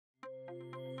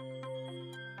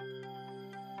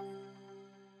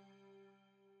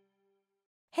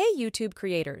Hey YouTube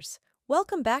creators!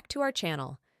 Welcome back to our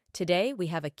channel. Today we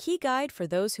have a key guide for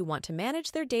those who want to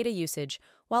manage their data usage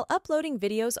while uploading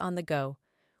videos on the go.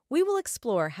 We will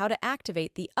explore how to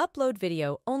activate the Upload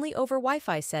Video Only over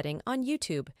Wi-Fi setting on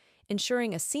YouTube,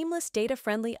 ensuring a seamless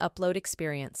data-friendly upload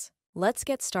experience. Let's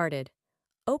get started.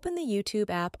 Open the YouTube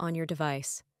app on your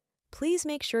device. Please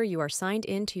make sure you are signed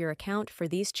in to your account for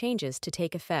these changes to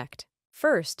take effect.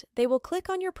 First, they will click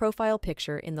on your profile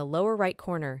picture in the lower right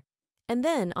corner, and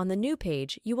then on the new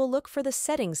page you will look for the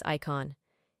Settings icon.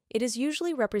 It is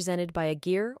usually represented by a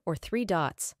gear or 3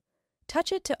 dots.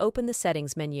 Touch it to open the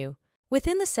Settings menu.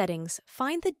 Within the settings,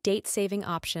 find the Date Saving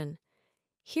option.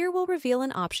 Here will reveal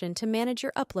an option to manage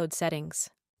your upload settings.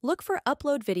 Look for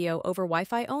Upload Video over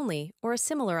Wi-Fi Only or a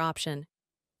similar option.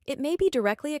 It may be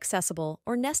directly accessible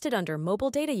or nested under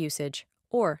Mobile Data Usage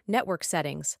or Network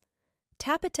Settings.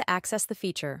 Tap it to access the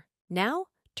feature. Now,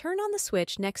 turn on the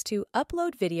switch next to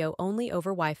Upload Video Only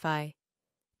over Wi-Fi.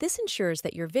 This ensures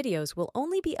that your videos will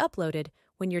only be uploaded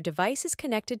when your device is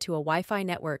connected to a Wi-Fi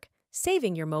network,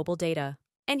 saving your mobile data.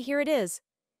 And here it is.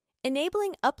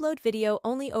 Enabling Upload Video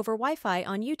Only over Wi-Fi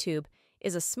on YouTube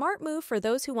is a smart move for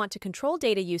those who want to control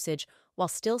data usage while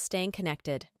still staying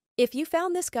connected. If you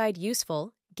found this guide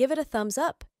useful, give it a thumbs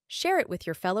up, share it with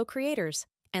your fellow creators,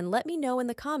 and let me know in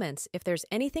the comments if there's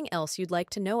anything else you'd like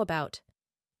to know about.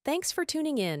 Thanks for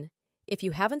tuning in. If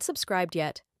you haven't subscribed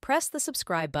yet, press the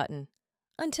subscribe button.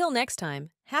 Until next time,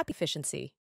 happy efficiency.